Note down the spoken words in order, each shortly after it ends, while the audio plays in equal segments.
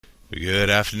Good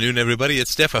afternoon, everybody.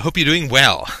 It's Steph. I hope you're doing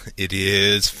well. It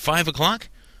is 5 o'clock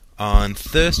on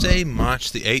Thursday,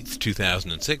 March the 8th,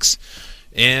 2006,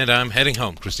 and I'm heading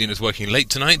home. Christina's working late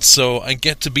tonight, so I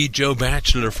get to be Joe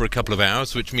Bachelor for a couple of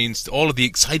hours, which means all of the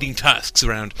exciting tasks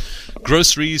around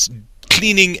groceries,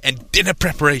 cleaning, and dinner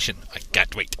preparation. I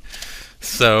can't wait.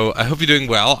 So I hope you're doing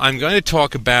well. I'm going to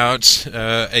talk about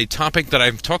a topic that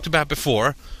I've talked about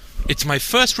before. It's my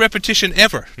first repetition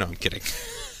ever. No, I'm kidding.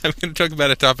 I'm going to talk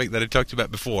about a topic that I talked about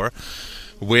before,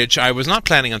 which I was not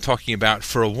planning on talking about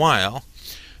for a while,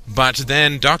 but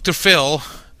then Dr. Phil,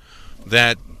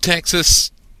 that Texas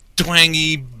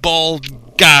twangy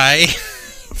bald guy,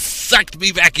 sucked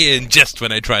me back in just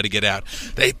when I tried to get out.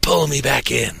 They pull me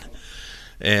back in.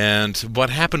 And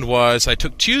what happened was I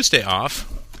took Tuesday off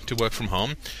to work from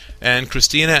home, and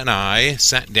Christina and I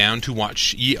sat down to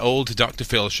watch Ye Old Dr.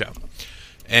 Phil show.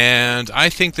 And I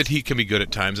think that he can be good at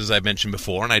times, as I mentioned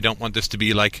before, and I don't want this to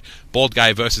be like bald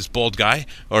guy versus bald guy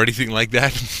or anything like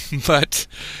that, but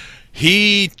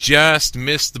he just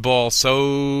missed the ball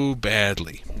so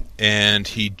badly, and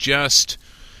he just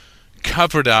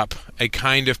covered up a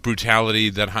kind of brutality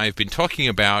that I've been talking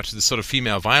about, the sort of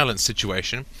female violence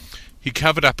situation. He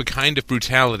covered up a kind of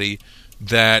brutality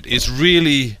that is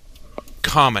really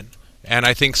common, and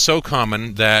I think so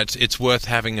common that it's worth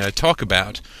having a talk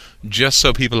about, just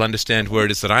so people understand where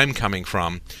it is that I'm coming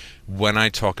from when I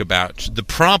talk about the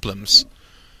problems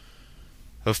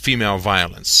of female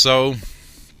violence. So,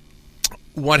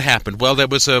 what happened? Well, there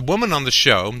was a woman on the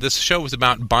show. This show was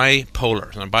about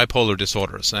bipolar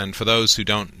disorders. And for those who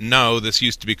don't know, this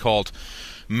used to be called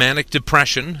manic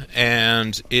depression,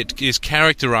 and it is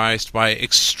characterized by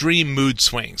extreme mood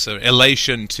swings, so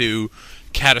elation to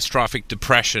catastrophic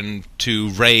depression to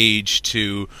rage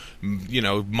to,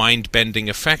 mind-bending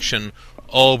affection,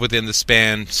 all within the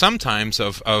span sometimes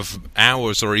of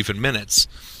hours or even minutes.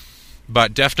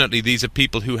 But definitely these are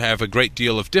people who have a great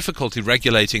deal of difficulty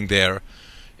regulating their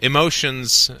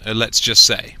emotions, let's just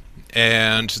say.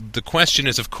 And the question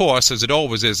is, of course, as it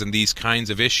always is in these kinds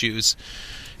of issues,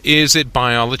 is it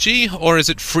biology or is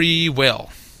it free will?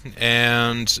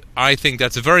 And I think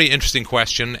that's a very interesting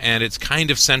question, and it's kind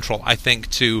of central, I think,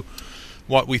 to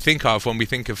what we think of when we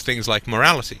think of things like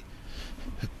morality.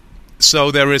 So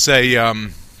there's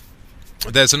an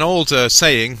old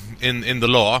saying in the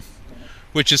law,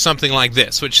 which is something like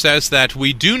this, which says that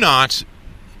we do not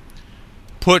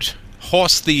put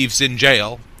horse thieves in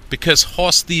jail because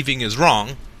horse thieving is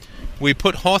wrong. We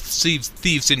put horse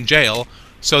thieves in jail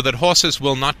so that horses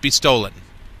will not be stolen.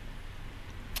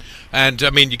 And,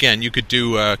 again, you could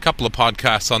do a couple of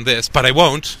podcasts on this, but I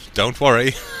won't. Don't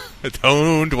worry.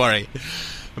 Don't worry.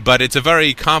 But it's a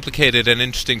very complicated and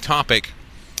interesting topic,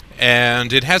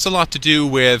 and it has a lot to do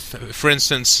with, for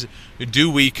instance, do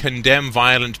we condemn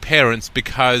violent parents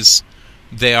because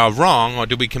they are wrong, or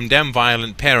do we condemn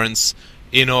violent parents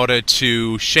in order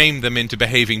to shame them into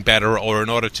behaving better, or in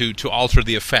order to alter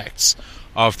the effects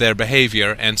of their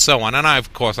behavior, and so on. And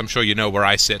I'm sure you know where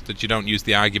I sit, that you don't use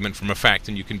the argument from a fact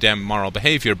and you condemn moral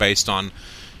behavior based on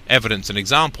evidence and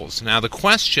examples. Now, the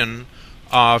question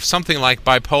of something like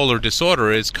bipolar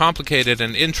disorder is complicated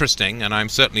and interesting, and I'm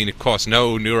certainly, of course,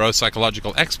 no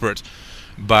neuropsychological expert,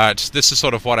 but this is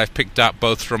sort of what I've picked up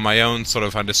both from my own sort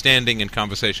of understanding and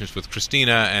conversations with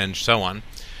Christina and so on,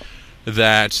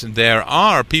 that there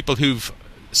are people who've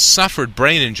suffered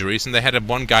brain injuries, and they had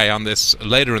one guy on this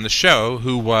later in the show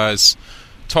who was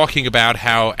talking about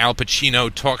how Al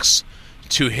Pacino talks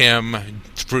to him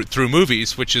through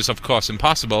movies, which is of course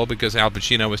impossible because Al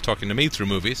Pacino was talking to me through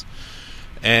movies.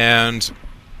 And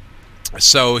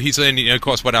so he's saying, of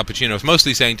course, what Al Pacino is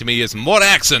mostly saying to me is more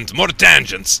accent, more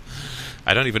tangents.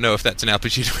 I don't even know if that's an Al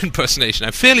Pacino impersonation.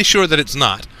 I'm fairly sure that it's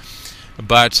not.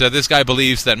 But this guy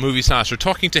believes that movie stars are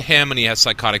talking to him, and he has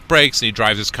psychotic breaks, and he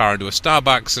drives his car into a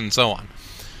Starbucks, and so on.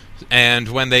 And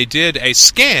when they did a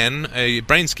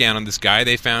brain scan on this guy,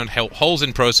 they found holes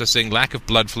in processing, lack of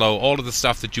blood flow, all of the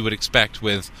stuff that you would expect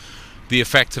with the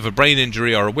effects of a brain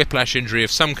injury or a whiplash injury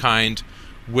of some kind,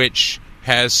 which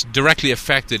has directly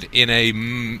affected in a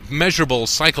measurable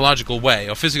psychological way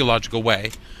or physiological way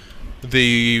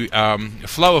the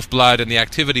flow of blood and the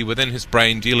activity within his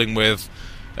brain dealing with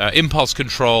impulse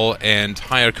control and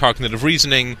higher cognitive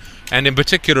reasoning, and in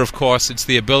particular, of course, it's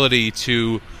the ability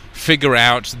to figure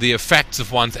out the effects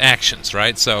of one's actions,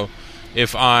 right? So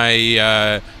if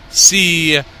I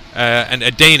see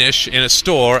a Danish in a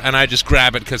store and I just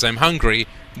grab it because I'm hungry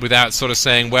without sort of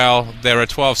saying, well, there are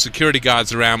 12 security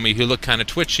guards around me who look kind of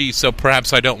twitchy, so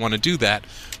perhaps I don't want to do that.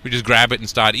 We just grab it and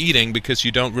start eating because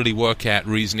you don't really work at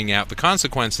reasoning out the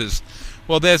consequences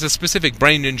well, there's a specific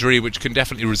brain injury which can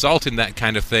definitely result in that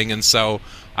kind of thing, and so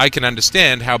I can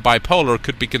understand how bipolar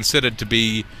could be considered to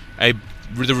be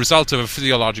the result of a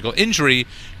physiological injury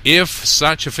if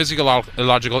such a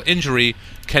physiological injury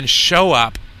can show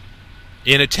up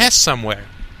in a test somewhere.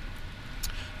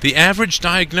 The average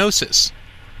diagnosis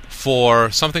for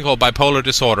something called bipolar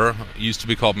disorder, used to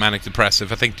be called manic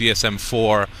depressive, I think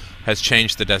DSM-4 has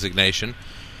changed the designation.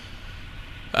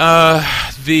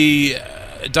 The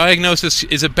diagnosis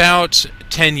is about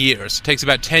 10 years. It takes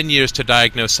about 10 years to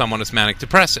diagnose someone as manic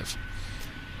depressive.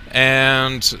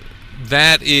 And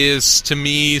that is, to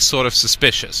me, sort of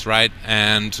suspicious, right?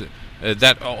 And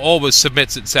that always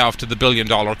submits itself to the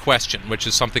billion-dollar question, which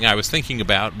is something I was thinking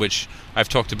about, which I've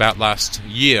talked about last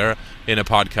year in a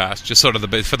podcast, just sort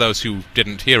of for those who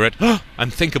didn't hear it,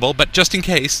 unthinkable, but just in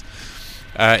case,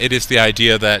 it is the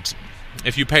idea that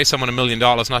if you pay someone $1 million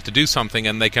not to do something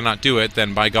and they cannot do it,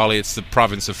 then by golly, it's the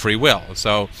province of free will.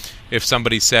 So if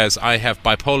somebody says, I have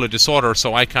bipolar disorder,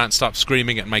 so I can't stop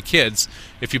screaming at my kids,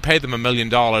 if you pay them $1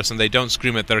 million and they don't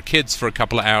scream at their kids for a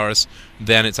couple of hours,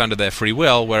 then it's under their free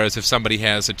will, whereas if somebody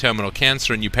has a terminal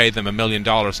cancer and you pay them $1 million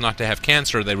not to have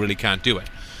cancer, they really can't do it.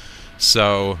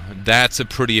 So that's a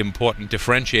pretty important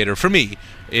differentiator for me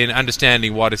in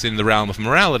understanding what is in the realm of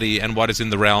morality and what is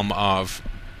in the realm of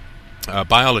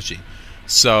biology.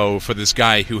 So for this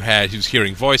guy who's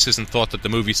hearing voices and thought that the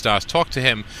movie stars talked to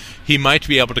him, he might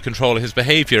be able to control his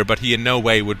behavior, but he in no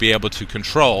way would be able to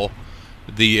control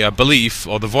the belief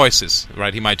or the voices,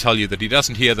 right? He might tell you that he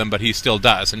doesn't hear them, but he still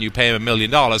does, and you pay him $1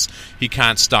 million, he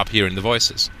can't stop hearing the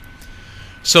voices.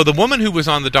 So the woman who was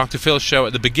on the Dr. Phil show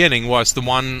at the beginning was the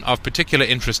one of particular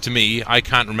interest to me. I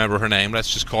can't remember her name.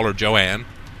 Let's just call her Joanne.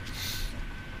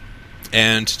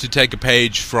 And to take a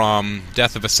page from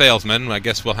Death of a Salesman, I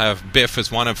guess we'll have Biff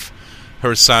as one of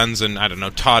her sons and, I don't know,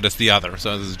 Todd as the other.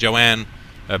 So there's Joanne,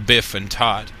 Biff, and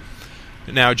Todd.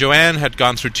 Now, Joanne had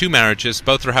gone through 2 marriages.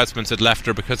 Both her husbands had left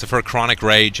her because of her chronic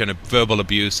rage and verbal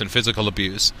abuse and physical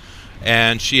abuse.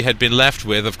 And she had been left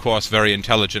with, of course, very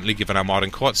intelligently, given our modern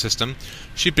court system,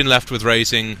 she'd been left with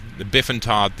raising Biff and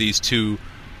Todd, these 2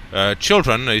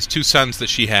 children, these 2 sons that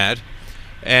she had.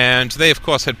 And they, of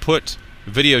course, had put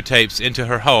videotapes into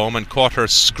her home and caught her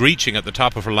screeching at the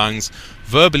top of her lungs,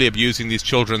 verbally abusing these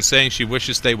children, saying she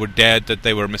wishes they were dead, that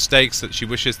they were mistakes, that she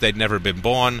wishes they'd never been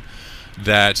born,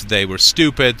 that they were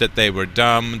stupid, that they were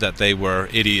dumb, that they were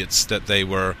idiots, that they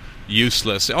were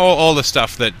useless, all the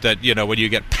stuff that you know, when you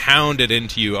get pounded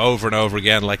into you over and over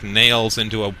again like nails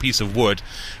into a piece of wood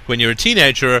when you're a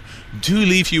teenager, do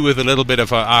leave you with a little bit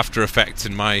of after effects,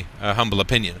 in my humble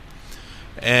opinion.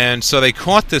 And so they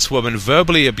caught this woman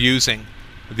verbally abusing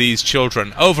these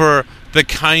children over the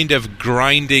kind of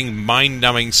grinding,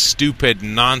 mind-numbing, stupid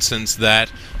nonsense that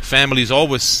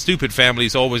stupid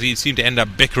families always seem to end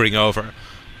up bickering over.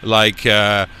 Like,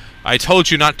 I told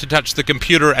you not to touch the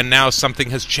computer and now something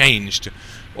has changed.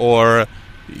 Or,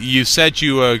 you said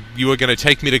you were going to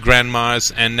take me to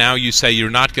Grandma's and now you say you're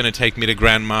not going to take me to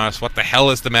Grandma's. What the hell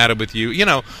is the matter with you? You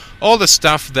know, all the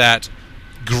stuff that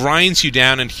grinds you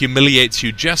down and humiliates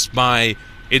you just by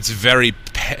its very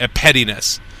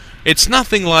pettiness. It's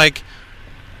nothing like,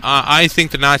 I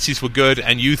think the Nazis were good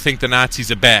and you think the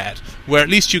Nazis are bad, where at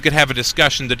least you could have a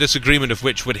discussion, the disagreement of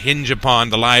which would hinge upon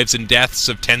the lives and deaths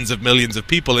of tens of millions of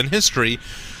people in history.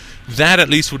 That at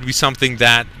least would be something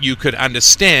that you could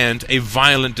understand a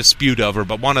violent dispute over.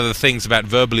 But one of the things about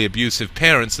verbally abusive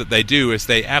parents that they do is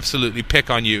they absolutely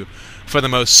pick on you for the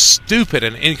most stupid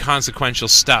and inconsequential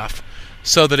stuff,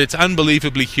 so that it's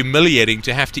unbelievably humiliating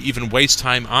to have to even waste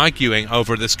time arguing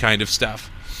over this kind of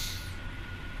stuff.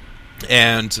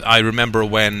 And I remember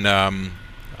when,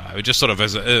 just sort of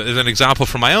as an example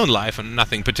from my own life, and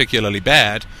nothing particularly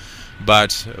bad,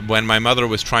 but when my mother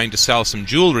was trying to sell some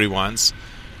jewelry once,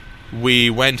 we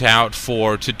went out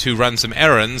to run some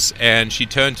errands, and she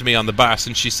turned to me on the bus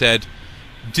and she said,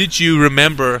 "Did you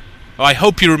remember, I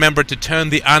hope you remember to turn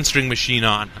the answering machine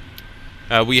on."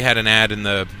 We had an ad in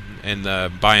the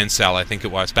buy and sell, I think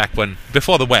it was,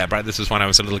 before the web, right? This is when I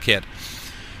was a little kid.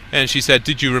 And she said,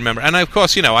 "Did you remember?" And I, of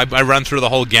course, you know, I run through the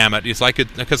whole gamut. It's like,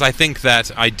 because I think that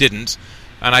I didn't,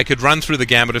 and I could run through the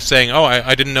gamut of saying, "Oh,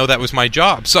 I didn't know that was my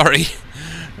job, sorry."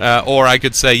 Or I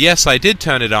could say, "Yes, I did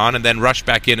turn it on," and then rush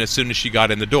back in as soon as she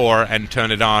got in the door and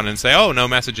turn it on and say, "Oh, no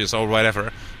messages," or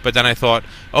whatever. But then I thought,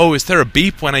 "Oh, is there a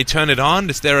beep when I turn it on?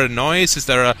 Is there a noise?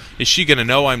 Is she going to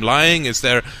know I'm lying? Is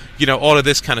there, you know, all of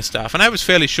this kind of stuff?" And I was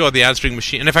fairly sure the answering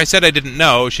machine, and if I said I didn't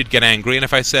know, she'd get angry, and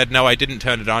if I said, "No, I didn't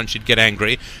turn it on," she'd get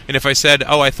angry, and if I said,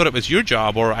 "Oh, I thought it was your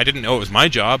job," or "I didn't know it was my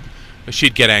job,"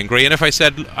 she'd get angry, and if I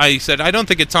said, "I don't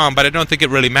think it's on, but I don't think it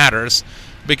really matters,"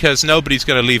 because nobody's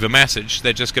going to leave a message.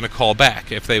 They're just going to call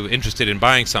back if they were interested in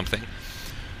buying something.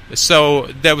 So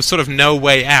there was sort of no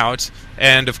way out,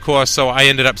 and of course, so I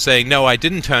ended up saying, no, I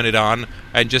didn't turn it on,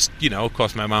 and just, of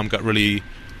course my mom got really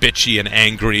bitchy and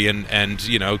angry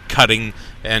and cutting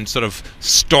and sort of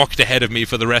stalked ahead of me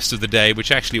for the rest of the day,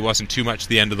 which actually wasn't too much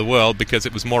the end of the world, because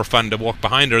it was more fun to walk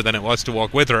behind her than it was to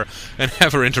walk with her and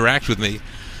have her interact with me.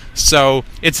 So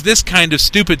it's this kind of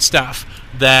stupid stuff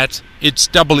that it's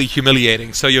doubly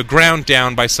humiliating. So you're ground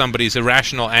down by somebody's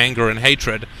irrational anger and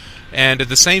hatred, and at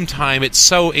the same time it's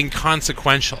so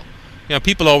inconsequential.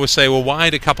 People always say, well, why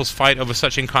do couples fight over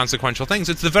such inconsequential things?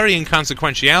 It's the very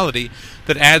inconsequentiality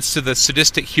that adds to the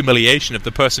sadistic humiliation of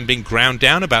the person being ground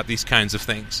down about these kinds of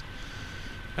things.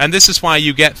 And this is why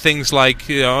you get things like,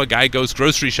 a guy goes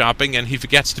grocery shopping and he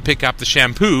forgets to pick up the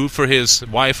shampoo for his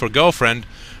wife or girlfriend,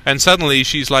 and suddenly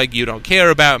she's like, you don't care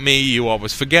about me, you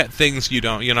always forget things,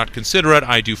 you're not considerate,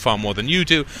 I do far more than you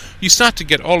do. You start to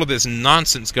get all of this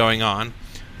nonsense going on,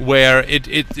 where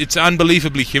it's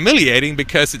unbelievably humiliating,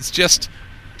 because it's just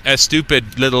a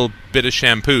stupid little bit of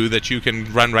shampoo that you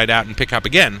can run right out and pick up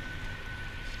again.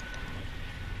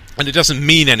 And it doesn't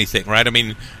mean anything, right? I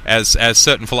mean, as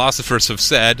certain philosophers have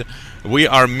said, we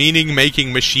are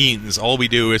meaning-making machines. All we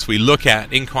do is we look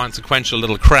at inconsequential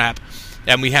little crap,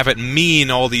 and we have it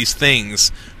mean all these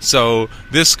things. So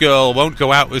this girl won't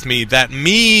go out with me. That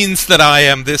means that I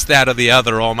am this, that, or the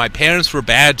other. Or my parents were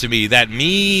bad to me. That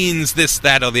means this,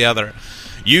 that, or the other.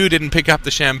 You didn't pick up the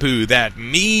shampoo. That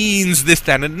means this,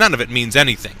 that, and none of it means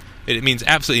anything. It means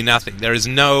absolutely nothing. There is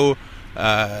no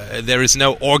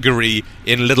augury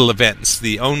in little events.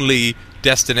 The only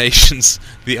destinations,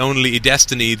 the only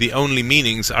destiny, the only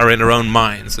meanings are in her own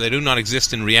minds. They do not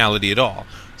exist in reality at all.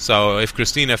 So if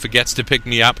Christina forgets to pick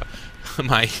me up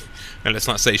let's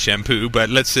not say shampoo, but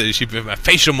let's say a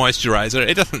facial moisturizer,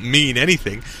 it doesn't mean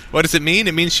anything. What does it mean?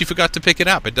 It means she forgot to pick it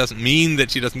up. It doesn't mean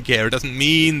that she doesn't care. It doesn't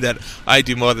mean that I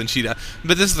do more than she does.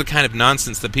 But this is the kind of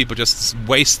nonsense that people just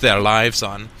waste their lives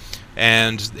on.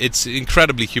 And it's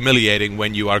incredibly humiliating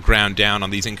when you are ground down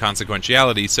on these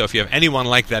inconsequentialities. So if you have anyone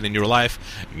like that in your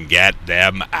life, get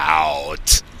them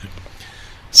out.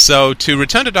 So to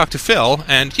return to Dr. Phil,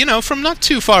 and, from not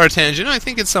too far a tangent, I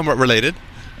think it's somewhat related.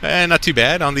 Not too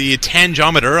bad. On the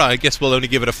tangiometer, I guess we'll only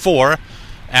give it a 4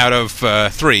 out of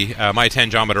 3. My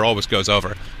tangiometer always goes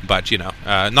over, but,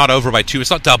 not over by 2. It's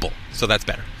not double, so that's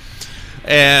better.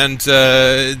 And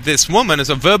this woman is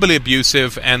verbally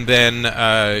abusive, and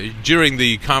then during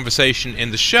the conversation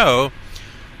in the show,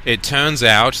 it turns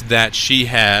out that she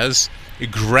has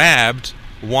grabbed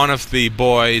one of the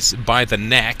boys by the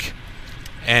neck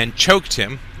and choked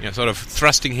him, sort of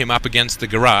thrusting him up against the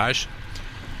garage.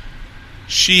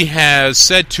 She has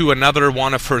said to another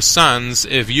one of her sons,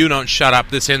 if you don't shut up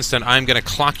this instant, I'm going to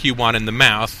clock you one in the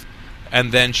mouth.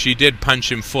 And then she did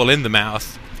punch him full in the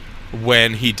mouth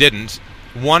when he didn't.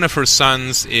 One of her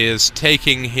sons is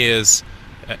taking his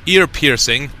ear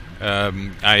piercing. I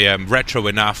am retro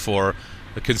enough or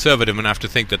conservative enough to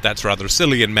think that that's rather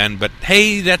silly in men, but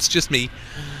hey, that's just me.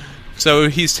 So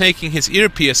he's taking his ear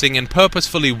piercing and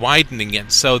purposefully widening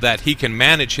it so that he can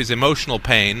manage his emotional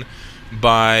pain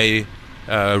by,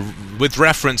 with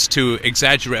reference to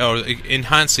exaggerate or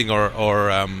enhancing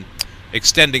or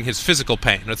extending his physical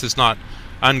pain. This is not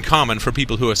uncommon for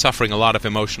people who are suffering a lot of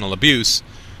emotional abuse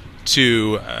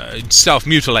to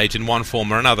self-mutilate in one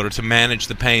form or another to manage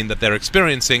the pain that they're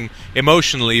experiencing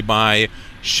emotionally by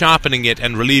sharpening it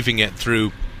and relieving it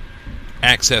through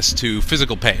access to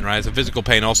physical pain, right? So physical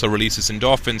pain also releases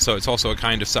endorphins, so it's also a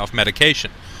kind of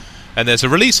self-medication. And there's a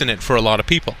release in it for a lot of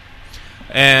people.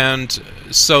 And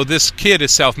so this kid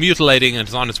is self-mutilating and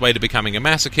is on his way to becoming a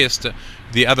masochist.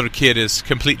 The other kid is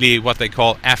completely what they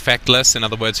call affectless. In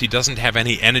other words, he doesn't have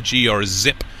any energy or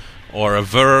zip or a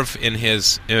verve in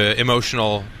his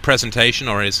emotional presentation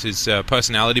or his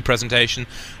personality presentation.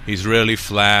 He's really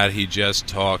flat. He just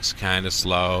talks kind of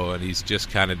slow, and he's just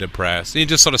kind of depressed. He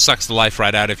just sort of sucks the life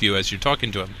right out of you as you're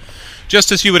talking to him.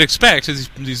 Just as you would expect,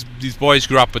 these boys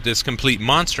grew up with this complete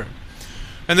monster.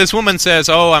 And this woman says,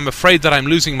 oh, I'm afraid that I'm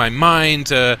losing my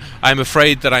mind. I'm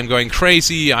afraid that I'm going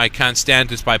crazy. I can't stand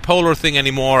this bipolar thing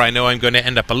anymore. I know I'm going to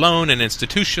end up alone and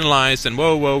institutionalized, and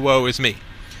woe is me.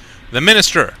 The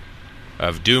minister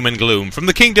of doom and gloom, from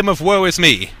the kingdom of woe is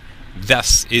me,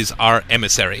 thus is our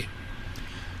emissary.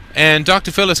 And Dr.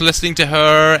 Phil is listening to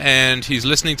her, and he's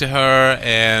listening to her,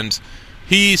 and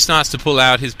he starts to pull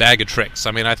out his bag of tricks.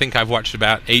 I mean, I think I've watched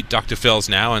about 8 Dr. Phils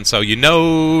now, and so you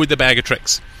know the bag of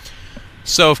tricks.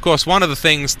 So, of course, one of the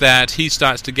things that he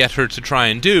starts to get her to try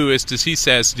and do is he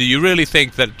says, do you really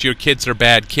think that your kids are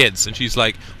bad kids? And she's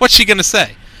like, what's she going to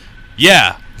say?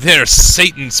 Yeah, They're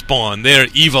Satan spawn. They're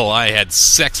evil. I had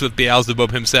sex with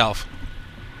Beelzebub himself.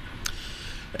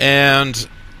 And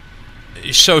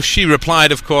so she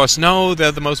replied, of course, no,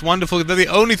 they're the most wonderful. They're the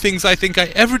only things I think I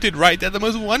ever did right. They're the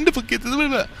most wonderful kids.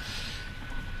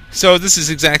 So this is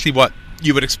exactly what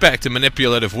you would expect a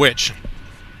manipulative witch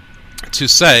to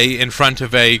say in front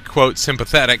of a, quote,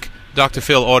 sympathetic Dr.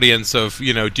 Phil audience of,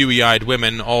 dewy-eyed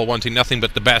women all wanting nothing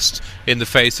but the best in the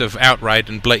face of outright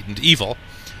and blatant evil.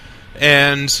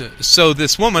 And so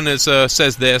this woman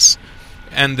says this,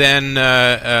 and then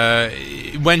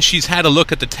when she's had a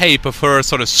look at the tape of her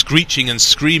sort of screeching and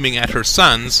screaming at her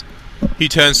sons, he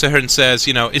turns to her and says,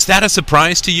 is that a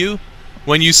surprise to you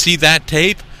when you see that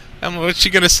tape? And what's she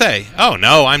going to say? Oh,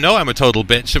 no, I know I'm a total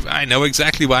bitch. I know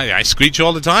exactly why. I screech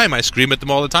all the time. I scream at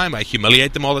them all the time. I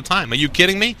humiliate them all the time. Are you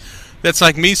kidding me? That's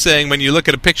like me saying when you look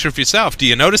at a picture of yourself, do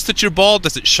you notice that you're bald?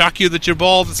 Does it shock you that you're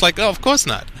bald? It's like, oh, of course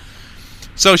not.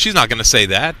 So she's not going to say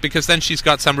that, because then she's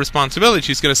got some responsibility.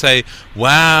 She's going to say,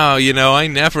 wow, I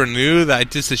never knew that.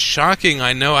 This is shocking.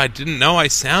 I didn't know I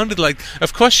sounded like...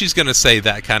 Of course she's going to say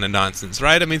that kind of nonsense,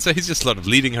 right? I mean, so he's just sort of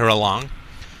leading her along.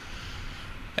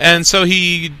 And so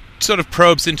he sort of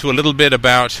probes into a little bit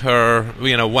about her,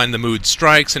 when the mood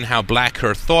strikes and how black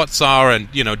her thoughts are, and,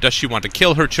 does she want to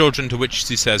kill her children, to which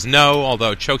she says no,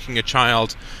 although choking a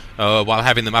child while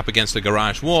having them up against a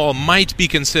garage wall might be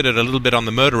considered a little bit on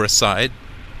the murderous side.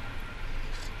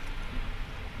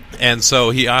 And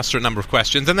so he asks her a number of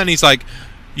questions, and then he's like,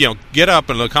 get up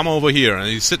and come over here, and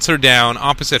he sits her down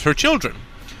opposite her children.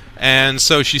 And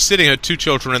so she's sitting her two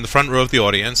children in the front row of the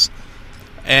audience,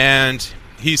 and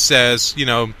he says,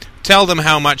 tell them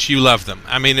how much you love them.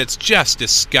 I mean, it's just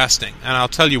disgusting, and I'll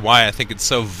tell you why I think it's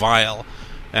so vile.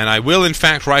 And I will, in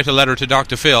fact, write a letter to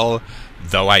Dr. Phil,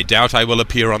 though I doubt I will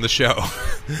appear on the show.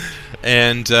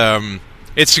 And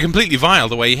it's completely vile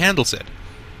the way he handles it.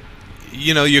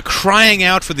 You're crying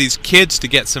out for these kids to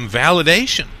get some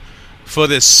validation for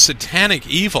this satanic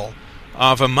evil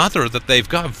of a mother that they've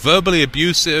got verbally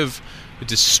abusive,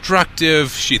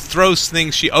 destructive. She throws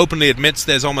things. She openly admits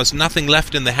there's almost nothing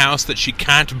left in the house that she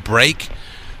can't break,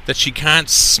 that she can't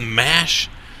smash.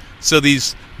 So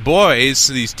these boys,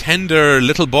 these tender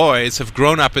little boys, have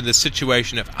grown up in this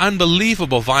situation of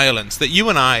unbelievable violence that you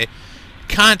and I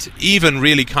can't even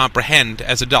really comprehend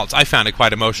as adults. I found it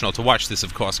quite emotional to watch this,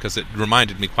 of course, because it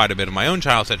reminded me quite a bit of my own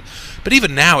childhood. But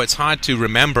even now, it's hard to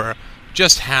remember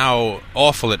just how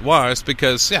awful it was,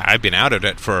 because, I've been out of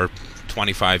it for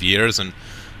 25 years, and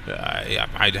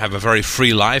I have a very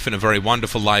free life and a very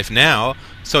wonderful life now,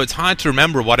 so it's hard to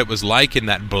remember what it was like in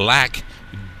that black,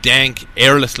 dank,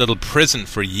 airless little prison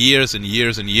for years and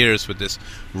years and years with this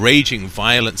raging,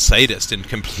 violent sadist in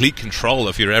complete control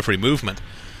of your every movement.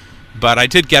 But I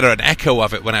did get an echo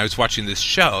of it when I was watching this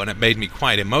show, and it made me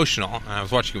quite emotional. I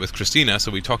was watching it with Christina,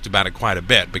 so we talked about it quite a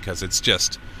bit, because it's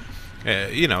just,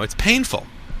 it's painful.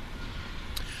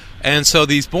 And so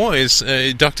these boys,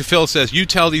 Dr. Phil says, you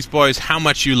tell these boys how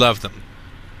much you love them.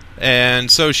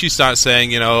 And so she starts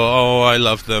saying, oh, I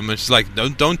love them. And she's like,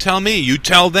 don't tell me, you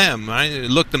tell them. Right?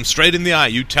 Look them straight in the eye.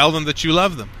 You tell them that you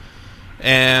love them.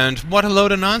 And what a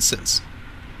load of nonsense.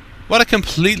 What a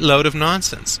complete load of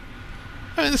nonsense.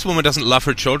 I mean, this woman doesn't love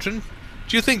her children.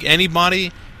 Do you think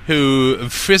anybody who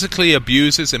physically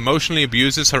abuses, emotionally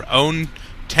abuses her own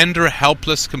tender,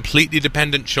 helpless, completely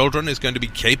dependent children is going to be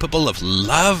capable of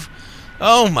love?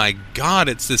 Oh my God,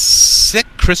 it's this sick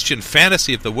Christian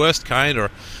fantasy of the worst kind,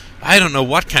 or I don't know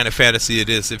what kind of fantasy it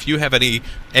is. If you have any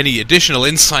additional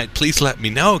insight, please let me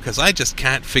know, because I just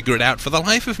can't figure it out for the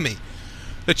life of me.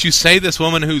 That you say this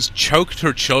woman who's choked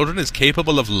her children is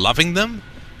capable of loving them?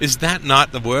 Is that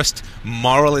not the worst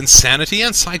moral insanity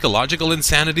and psychological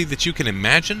insanity that you can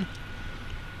imagine?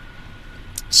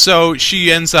 So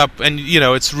she ends up, and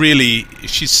it's really,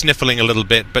 she's sniffling a little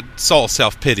bit, but it's all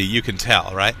self-pity, you can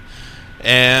tell, right?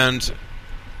 And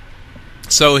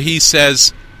so he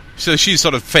says, so she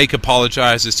sort of fake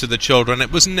apologizes to the children.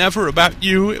 It was never about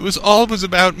you, it was always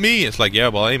about me. It's like, yeah,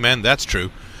 well, amen, that's true.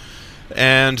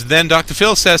 And then Dr.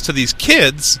 Phil says to these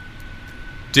kids,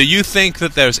 do you think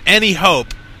that there's any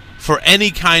hope for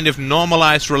any kind of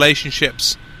normalized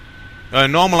relationships, a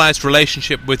normalized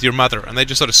relationship with your mother? And they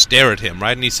just sort of stare at him,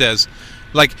 right? And he says,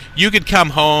 like, you could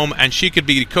come home and she could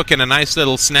be cooking a nice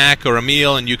little snack or a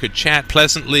meal, and you could chat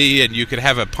pleasantly, and you could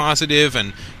have a positive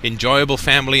and enjoyable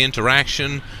family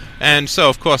interaction. And so,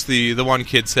 of course, the one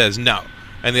kid says no,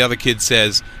 and the other kid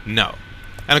says no.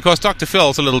 And, of course, Dr.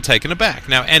 Phil's a little taken aback.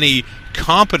 Now, any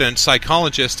competent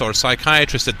psychologist or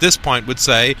psychiatrist at this point would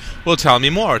say, well, tell me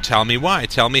more, tell me why,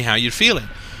 tell me how you're feeling.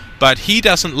 But he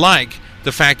doesn't like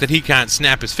the fact that he can't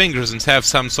snap his fingers and have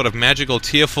some sort of magical,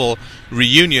 tearful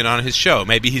reunion on his show.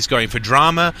 Maybe he's going for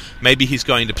drama. Maybe he's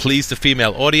going to please the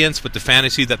female audience with the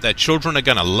fantasy that their children are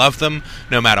going to love them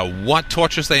no matter what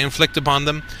tortures they inflict upon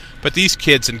them. But these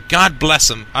kids, and God bless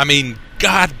them, I mean,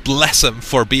 God bless them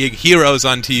for being heroes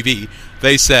on TV.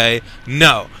 They say,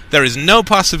 no, there is no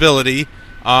possibility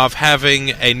of having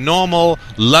a normal,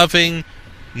 loving,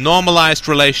 normalized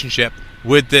relationship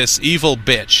with this evil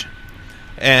bitch.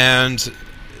 And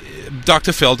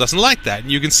Dr. Phil doesn't like that.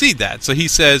 You can see that. So he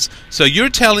says, so you're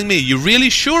telling me, you're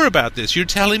really sure about this? You're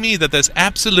telling me that there's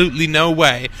absolutely no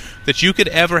way that you could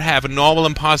ever have a normal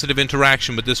and positive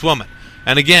interaction with this woman?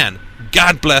 And again,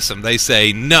 God bless them. They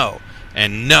say no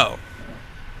and no.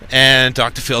 And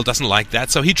Dr. Phil doesn't like that,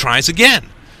 so he tries again.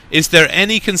 Is there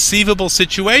any conceivable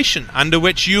situation under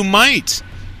which you might,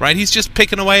 right? He's just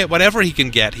picking away at whatever he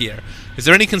can get here. Is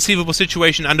there any conceivable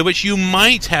situation under which you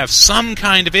might have some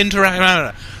kind of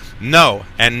interaction? No,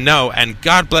 and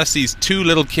God bless these two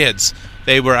little kids.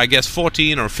 They were, I guess,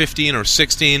 14 or 15 or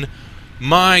 16.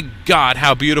 My God,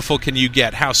 how beautiful can you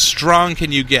get? How strong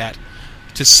can you get?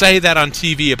 To say that on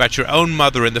TV about your own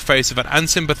mother in the face of an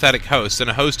unsympathetic host, and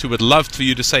a host who would love for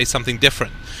you to say something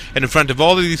different, and in front of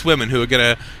all of these women who are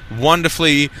going to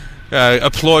wonderfully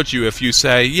applaud you if you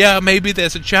say, yeah, maybe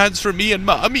there's a chance for me and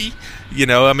Mommy. You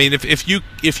know, I mean, if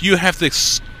you have the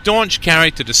staunch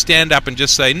character to stand up and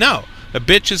just say, no, a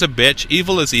bitch is a bitch,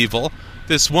 evil is evil.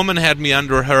 This woman had me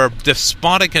under her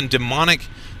despotic and demonic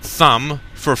thumb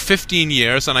for 15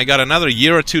 years, and I got another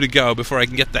year or two to go before I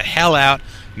can get the hell out,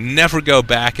 never go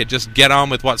back, and just get on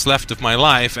with what's left of my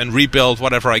life and rebuild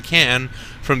whatever I can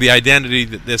from the identity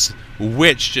that this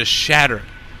witch just shattered.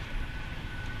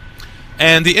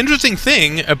 And the interesting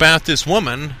thing about this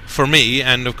woman, for me,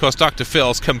 and of course Dr.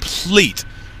 Phil's complete,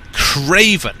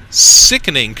 craven,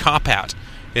 sickening cop-out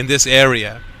in this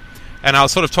area, and I'll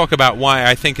sort of talk about why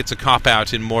I think it's a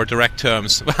cop-out in more direct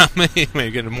terms. Well,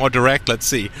 maybe more direct, let's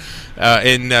see.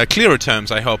 In clearer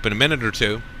terms, I hope, in a minute or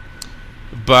two.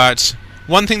 But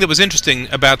one thing that was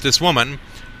interesting about this woman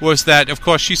was that, of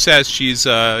course, she says she's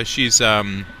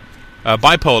bipolar,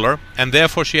 and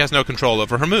therefore she has no control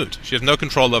over her mood. She has no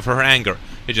control over her anger.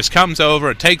 It just comes over,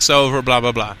 it takes over, blah,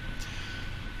 blah, blah.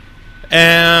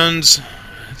 And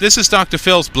this is Dr.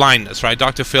 Phil's blindness, right?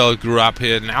 Dr. Phil grew up,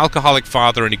 he had an alcoholic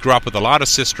father, and he grew up with a lot of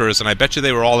sisters, and I bet you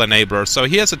they were all enablers, so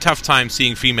he has a tough time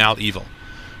seeing female evil.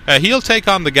 He'll take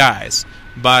on the guys,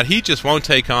 but he just won't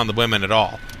take on the women at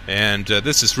all. And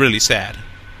this is really sad.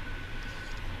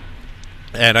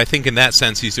 And I think in that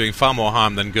sense he's doing far more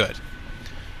harm than good.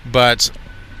 But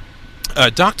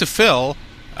Dr. Phil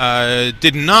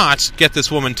did not get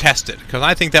this woman tested, because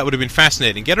I think that would have been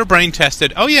fascinating. Get her brain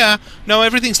tested. Oh yeah, no,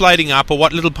 everything's lighting up, or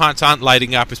what little parts aren't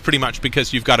lighting up is pretty much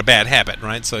because you've got a bad habit,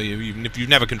 right? So if you've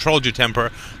never controlled your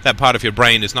temper, that part of your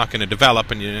brain is not going to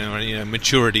develop, and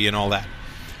maturity and all that.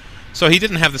 So he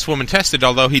didn't have this woman tested,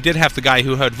 although he did have the guy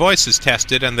who heard voices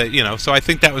tested, and so I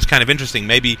think that was kind of interesting.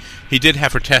 Maybe he did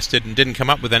have her tested and didn't come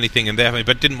up with anything,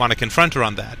 but didn't want to confront her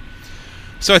on that.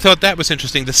 So I thought that was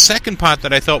interesting. The second part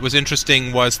that I thought was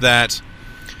interesting was that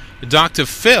Dr.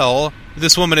 Phil,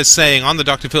 this woman is saying on the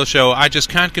Dr. Phil show, I just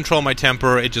can't control my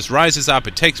temper, it just rises up,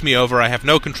 it takes me over, I have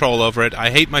no control over it,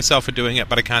 I hate myself for doing it,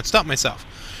 but I can't stop myself.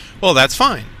 Well, that's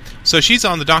fine. So she's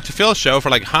on the Dr. Phil show for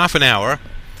like half an hour,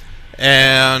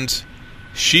 and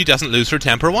she doesn't lose her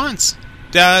temper once.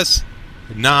 Does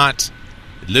not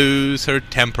lose her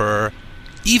temper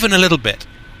even a little bit.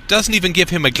 Doesn't even give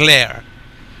him a glare.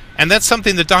 And that's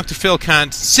something that Dr. Phil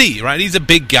can't see, right? He's a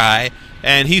big guy,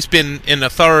 and he's been in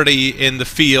authority in the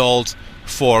field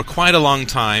for quite a long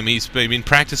time. He's been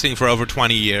practicing for over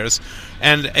 20 years.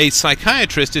 And a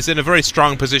psychiatrist is in a very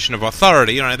strong position of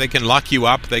authority. They can lock you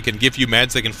up, they can give you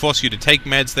meds, they can force you to take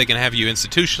meds, they can have you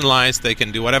institutionalized, they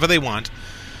can do whatever they want.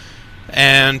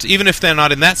 And even if they're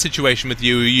not in that situation with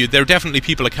you, there are definitely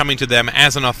people are coming to them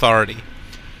as an authority.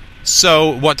 So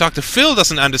what Dr. Phil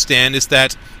doesn't understand is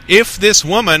that if this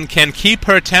woman can keep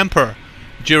her temper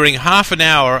during half an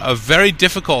hour of very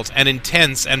difficult and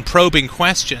intense and probing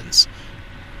questions,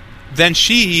 then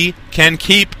she can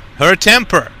keep her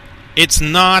temper. It's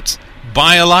not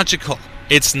biological.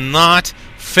 It's not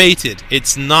fated.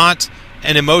 It's not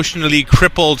an emotionally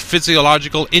crippled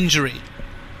physiological injury.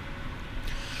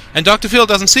 And Dr. Phil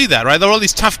doesn't see that, right? There are all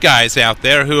these tough guys out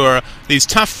there who are these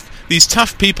tough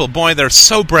people. Boy, they're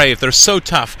so brave, they're so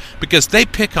tough, because they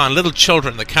pick on little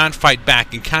children that can't fight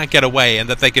back and can't get away and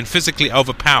that they can physically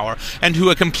overpower, and who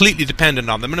are completely dependent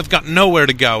on them and have got nowhere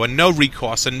to go and no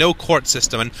recourse and no court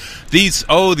system. And these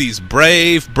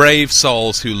brave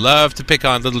souls who love to pick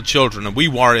on little children, and we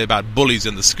worry about bullies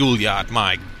in the schoolyard.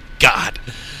 My God.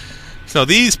 So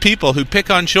these people who pick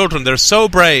on children, they're so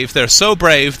brave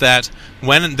that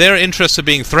when their interests are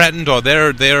being threatened or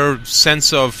their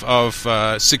sense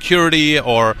of security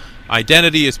or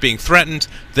identity is being threatened,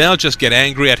 they'll just get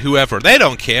angry at whoever. They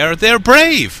don't care. They're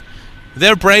brave.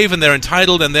 They're brave and they're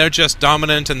entitled and they're just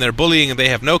dominant and they're bullying and they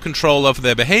have no control over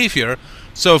their behavior.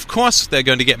 So of course they're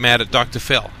going to get mad at Dr.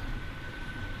 Phil.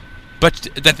 But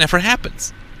that never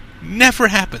happens. Never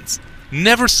happens.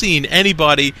 Never seen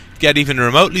anybody get even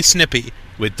remotely snippy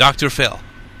with Dr. Phil.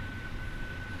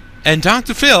 And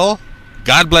Dr. Phil,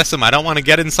 God bless him, I don't want to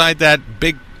get inside that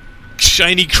big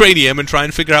shiny cranium and try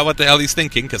and figure out what the hell he's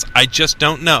thinking, because I just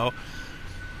don't know.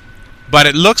 But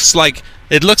it looks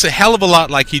a hell of a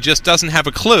lot like he just doesn't have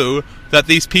a clue that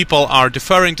these people are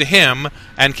deferring to him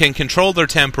and can control their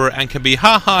temper and can be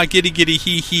ha-ha, giddy-giddy,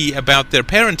 hee-hee about their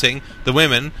parenting, the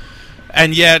women,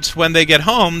 and yet when they get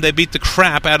home they beat the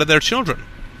crap out of their children.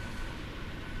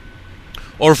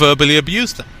 Or verbally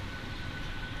abuse them.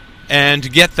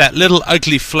 And get that little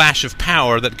ugly flash of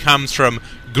power that comes from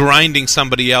grinding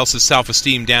somebody else's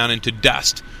self-esteem down into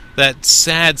dust. That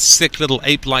sad, sick little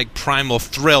ape-like primal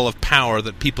thrill of power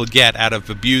that people get out of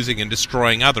abusing and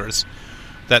destroying others.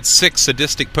 That sick,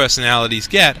 sadistic personalities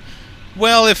get.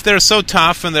 Well, if they're so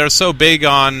tough and they're so big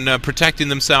on protecting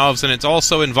themselves and it's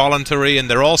also involuntary and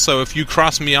they're also, if you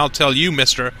cross me, I'll tell you,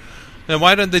 mister, then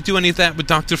why don't they do any of that with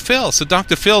Dr. Phil? So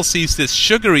Dr. Phil sees this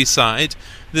sugary side,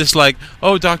 this like,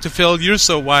 oh, Dr. Phil, you're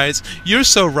so wise, you're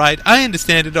so right, I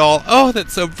understand it all, oh,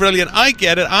 that's so brilliant, I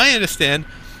get it, I understand.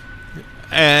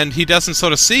 And he doesn't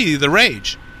sort of see the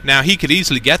rage. Now, he could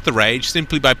easily get the rage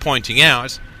simply by pointing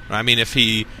out. I mean, if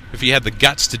he had the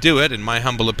guts to do it, in my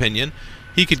humble opinion,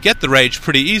 he could get the rage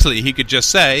pretty easily. He could just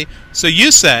say, so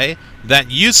you say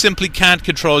that you simply can't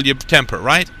control your temper,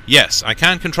 right? Yes, I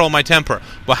can't control my temper.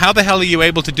 Well, how the hell are you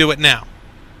able to do it now?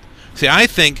 See, I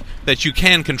think that you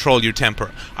can control your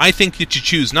temper. I think that you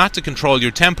choose not to control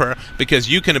your temper because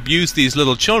you can abuse these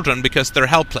little children because they're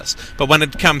helpless. But when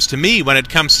it comes to me, when it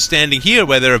comes to standing here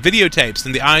where there are videotapes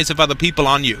and the eyes of other people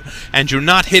on you, and you're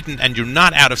not hidden and you're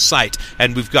not out of sight,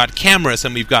 and we've got cameras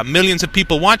and we've got millions of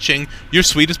people watching, you're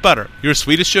sweet as butter. You're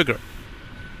sweet as sugar.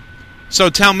 So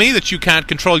tell me that you can't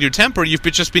control your temper. You've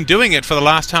just been doing it for the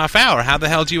last half hour. How the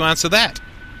hell do you answer that?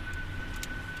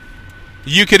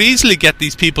 You could easily get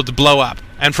these people to blow up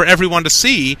and for everyone to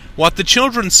see what the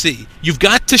children see. You've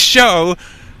got to show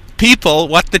people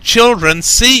what the children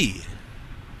see.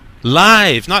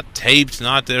 Live, not taped,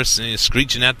 not they're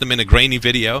screeching at them in a grainy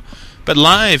video, but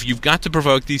live. You've got to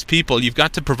provoke these people. You've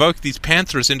got to provoke these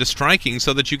panthers into striking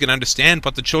so that you can understand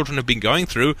what the children have been going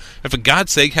through and for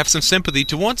God's sake have some sympathy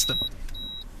towards them.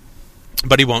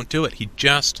 But he won't do it. He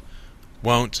just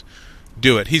won't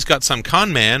do it. He's got some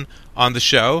con man on the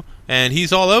show, and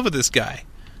he's all over this guy.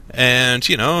 And,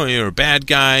 you know, you're a bad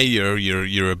guy,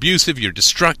 you're abusive, you're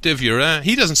destructive,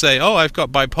 he doesn't say, oh, I've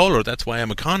got bipolar, that's why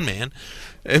I'm a con man.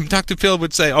 And Dr. Phil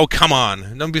would say, oh, come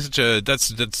on, don't be such a,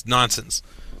 that's nonsense.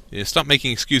 Stop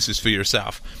making excuses for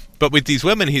yourself. But with these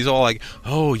women, he's all like,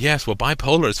 oh, yes, well,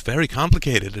 bipolar is very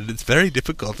complicated, and it's very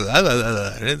difficult,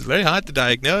 and it's very hard to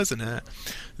diagnose, and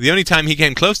the only time he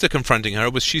came close to confronting her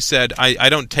was she said, I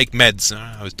don't take meds.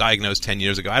 I was diagnosed 10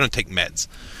 years ago. I don't take meds.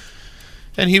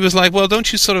 And he was like, well, don't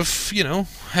you sort of,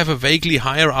 have a vaguely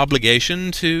higher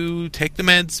obligation to take the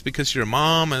meds because you're a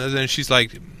mom? And then she's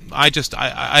like, I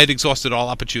had exhausted all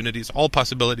opportunities, all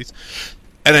possibilities,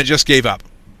 and I just gave up.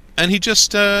 And he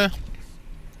just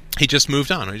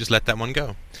moved on. He just let that one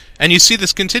go. And you see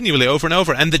this continually over and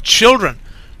over. And the children,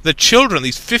 these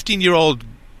 15-year-old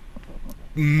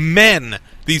men,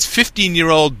 these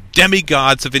 15-year-old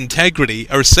demigods of integrity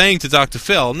are saying to Dr.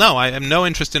 Phil, no, I have no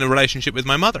interest in a relationship with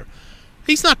my mother.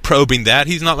 He's not probing that.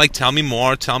 He's not like, tell me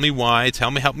more, tell me why,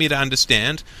 help me to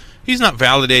understand. He's not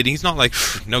validating. He's not like,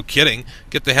 no kidding,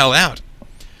 get the hell out.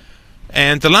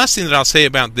 And the last thing that I'll say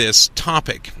about this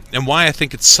topic, and why I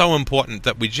think it's so important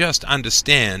that we just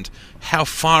understand how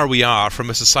far we are from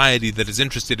a society that is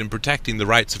interested in protecting the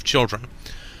rights of children,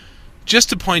 just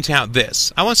to point out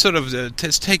this, I want sort of to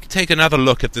take another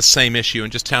look at this same issue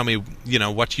and just tell me,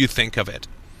 what you think of it.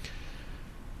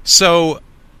 So,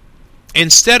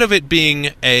 instead of it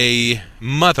being a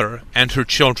mother and her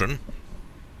children,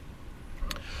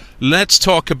 let's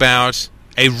talk about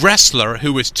a wrestler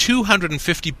who is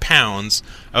 250 pounds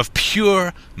of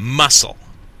pure muscle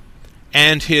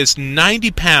and his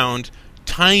 90-pound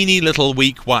tiny little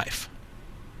weak wife.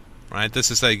 Right?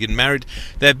 This is they get married.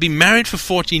 They've been married for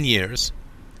 14 years.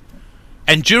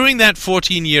 And during that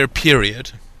 14-year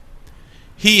period,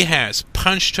 he has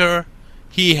punched her,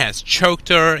 He has choked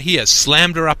her. He has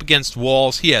slammed her up against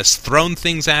walls. He has thrown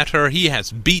things at her. He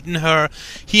has beaten her.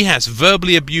 He has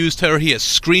verbally abused her. He has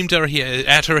screamed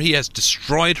at her. He has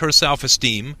destroyed her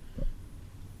self-esteem.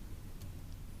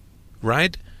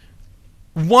 Right?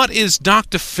 What is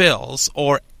Dr. Phil's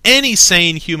or any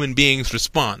sane human being's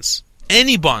response,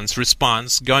 anyone's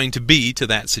response, going to be to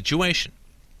that situation?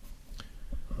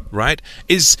 Right?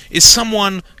 Is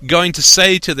someone going to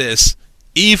say to this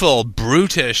evil,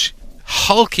 brutish,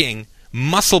 hulking,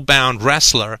 muscle-bound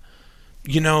wrestler,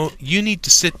 you need to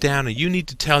sit down and you need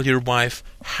to tell your wife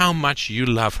how much you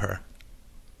love her?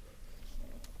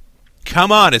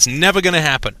 Come on, it's never going to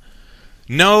happen.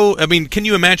 No, can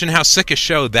you imagine how sick a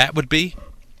show that would be?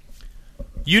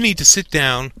 You need to sit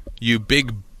down, you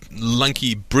big,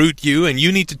 lunky brute you, and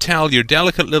you need to tell your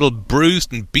delicate little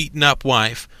bruised and beaten-up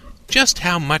wife just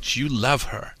how much you love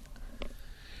her.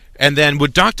 And then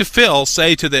would Dr. Phil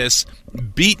say to this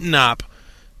beaten-up,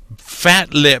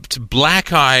 fat-lipped,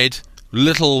 black-eyed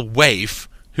little waif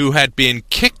who had been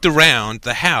kicked around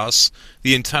the house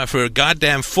for a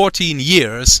goddamn 14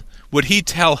 years, would he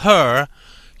tell her,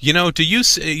 do you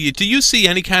see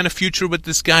any kind of future with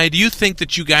this guy? Do you think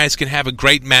that you guys can have a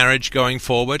great marriage going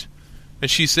forward?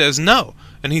 And she says, no.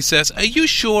 And he says, are you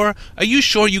sure? Are you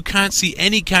sure you can't see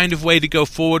any kind of way to go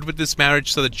forward with this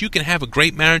marriage so that you can have a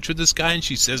great marriage with this guy? And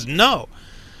she says, no.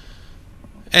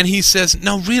 And he says,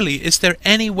 no, really, is there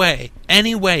any way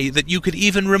that you could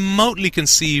even remotely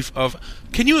conceive of...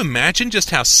 Can you imagine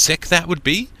just how sick that would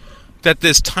be? That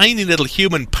this tiny little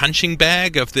human punching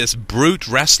bag of this brute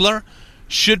wrestler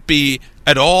should be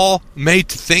at all made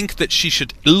to think that she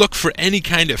should look for any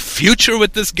kind of future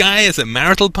with this guy as a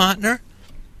marital partner?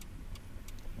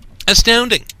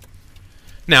 Astounding.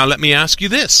 Now let me ask you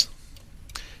this.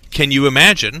 Can you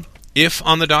imagine if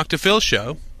on the Dr. Phil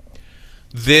show,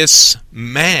 this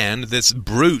man, this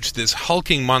brute, this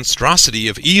hulking monstrosity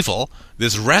of evil,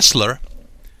 this wrestler,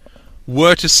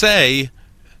 were to say,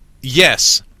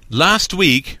 yes, last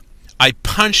week I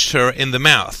punched her in the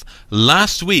mouth.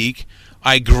 Last week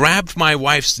I grabbed my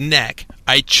wife's neck,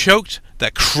 I choked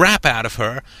the crap out of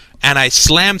her, and I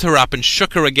slammed her up and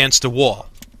shook her against a wall.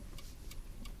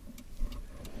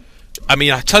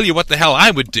 I tell you what the hell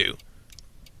I would do.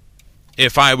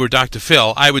 If I were Dr.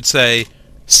 Phil, I would say,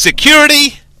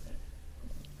 security,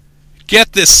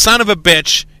 get this son of a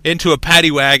bitch into a paddy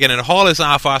wagon and haul his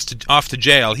off to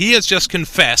jail. He has just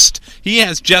confessed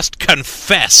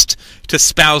to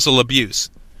spousal abuse.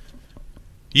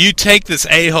 You take this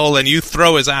a-hole and you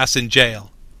throw his ass in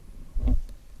jail.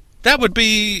 That would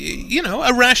be,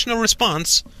 a rational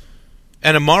response.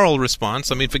 And a moral response.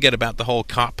 Forget about the whole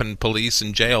cop and police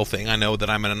and jail thing. I know that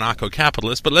I'm an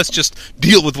anarcho-capitalist, but let's just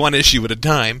deal with one issue at a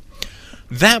time.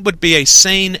 That would be a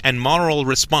sane and moral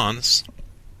response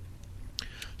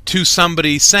to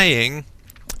somebody saying,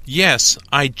 yes,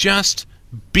 I just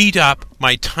beat up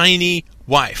my tiny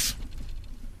wife,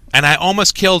 and I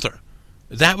almost killed her.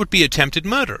 That would be attempted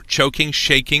murder. Choking,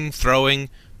 shaking, throwing,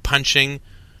 punching.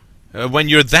 When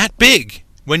you're that big,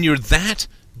 when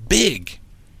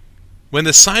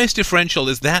the size differential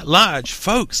is that large,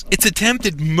 folks, it's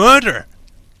attempted murder.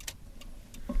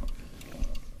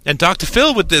 And Dr.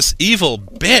 Phil with this evil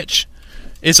bitch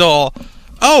is all,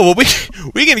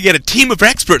 we're going to get a team of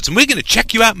experts and we're going to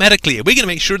check you out medically and we're going to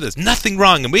make sure there's nothing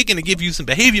wrong and we're going to give you some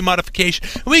behavior modification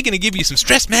and we're going to give you some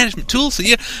stress management tools so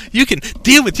you can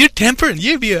deal with your temper and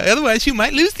otherwise you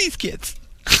might lose these kids.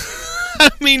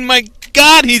 My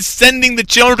God, he's sending the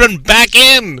children back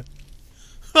in.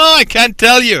 Oh, I can't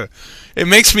tell you. It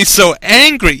makes me so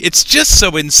angry. It's just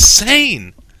so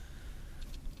insane.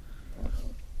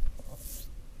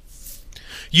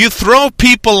 You throw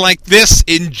people like this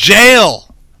in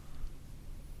jail.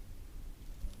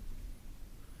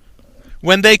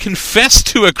 When they confess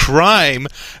to a crime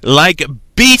like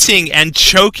beating and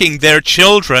choking their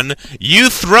children, you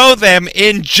throw them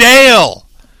in jail.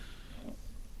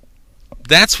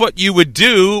 That's what you would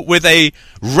do with a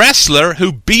wrestler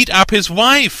who beat up his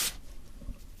wife.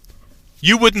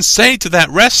 You wouldn't say to that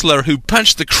wrestler who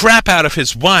punched the crap out of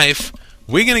his wife,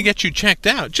 we're going to get you checked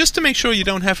out just to make sure you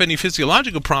don't have any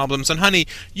physiological problems. And honey,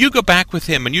 you go back with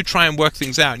him and you try and work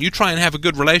things out. And you try and have a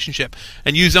good relationship.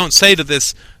 And you don't say to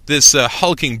this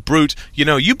hulking brute,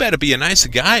 you better be a nicer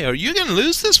guy or you're going to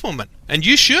lose this woman. And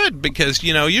you should because,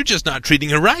 you're just not treating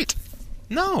her right.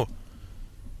 No.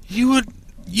 You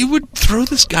would throw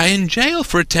this guy in jail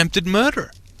for attempted murder.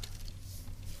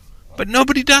 But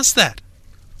nobody does that.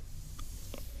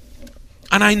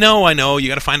 And I know, you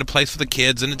got to find a place for the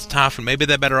kids, and it's tough, and maybe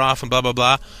they're better off, and blah, blah,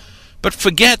 blah. But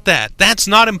forget that. That's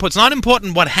not important. It's not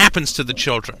important what happens to the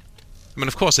children.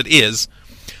 Of course it is.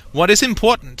 What is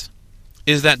important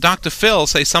is that Dr. Phil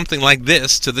say something like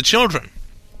this to the children.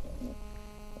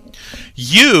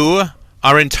 You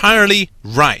are entirely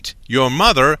right. Your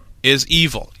mother is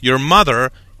evil. Your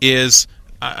mother is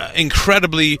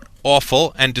incredibly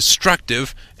awful and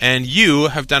destructive, and you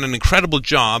have done an incredible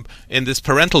job in this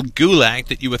parental gulag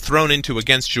that you were thrown into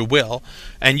against your will,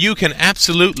 and you can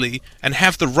absolutely and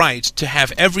have the right to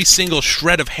have every single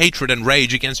shred of hatred and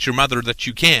rage against your mother that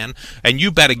you can, and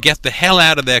you better get the hell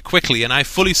out of there quickly, and I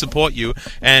fully support you,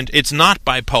 and it's not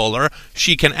bipolar.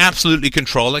 She can absolutely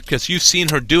control it because you've seen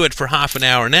her do it for half an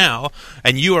hour now,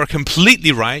 and you are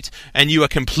completely right, and you are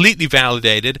completely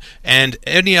validated, and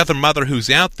any other mother who's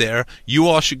out there, you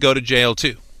all should go to jail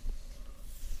too.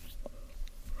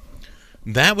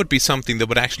 That would be something that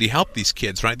would actually help these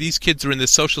kids, right? These kids are in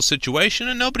this social situation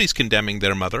and nobody's condemning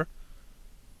their mother.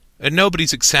 And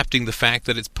nobody's accepting the fact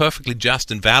that it's perfectly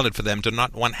just and valid for them to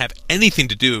not want to have anything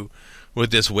to do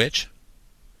with this witch.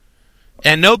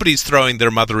 And nobody's throwing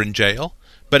their mother in jail.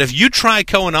 But if you try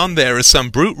going on there as some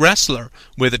brute wrestler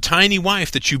with a tiny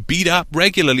wife that you beat up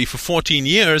regularly for 14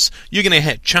 years, you're going to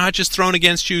have charges thrown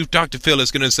against you. Dr. Phil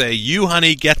is going to say, you,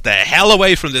 honey, get the hell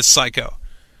away from this psycho.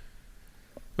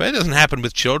 But it doesn't happen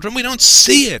with children. We don't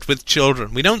see it with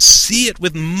children. We don't see it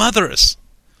with mothers.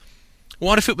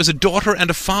 What if it was a daughter and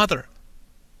a father?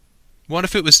 What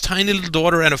if it was tiny little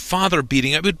daughter and a father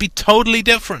beating up? It would be totally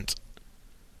different.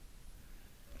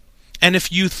 And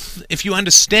if you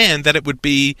understand that it would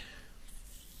be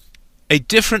a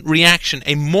different reaction,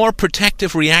 a more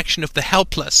protective reaction of the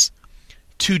helpless,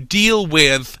 to deal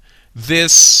with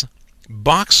this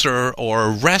boxer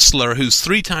or wrestler who's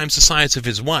 3 times the size of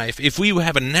his wife, if we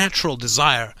have a natural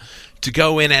desire to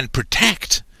go in and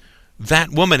protect that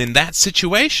woman in that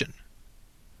situation,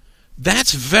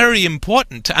 that's very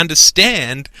important to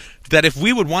understand that if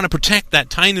we would want to protect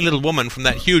that tiny little woman from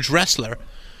that huge wrestler,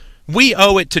 we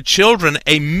owe it to children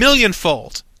a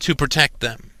millionfold to protect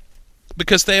them,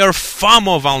 because they are far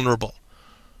more vulnerable.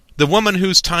 The woman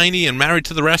who's tiny and married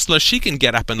to the wrestler, she can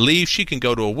get up and leave. She can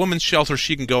go to a woman's shelter.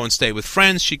 She can go and stay with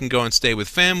friends. She can go and stay with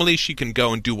family. She can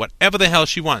go and do whatever the hell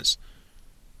she wants.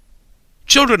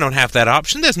 Children don't have that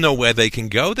option. There's nowhere they can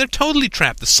go. They're totally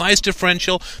trapped. The size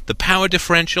differential, the power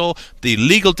differential, the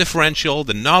legal differential,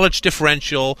 the knowledge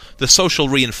differential, the social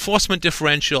reinforcement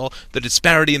differential, the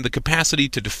disparity in the capacity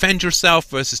to defend yourself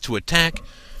versus to attack,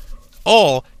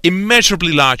 all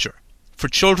immeasurably larger for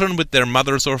children with their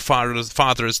mothers or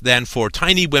fathers than for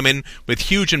tiny women with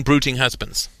huge and brooding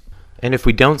husbands. And if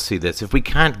we don't see this, if we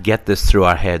can't get this through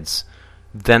our heads,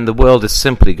 then the world is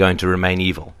simply going to remain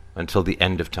evil until the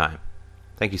end of time.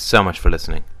 Thank you so much for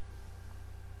listening.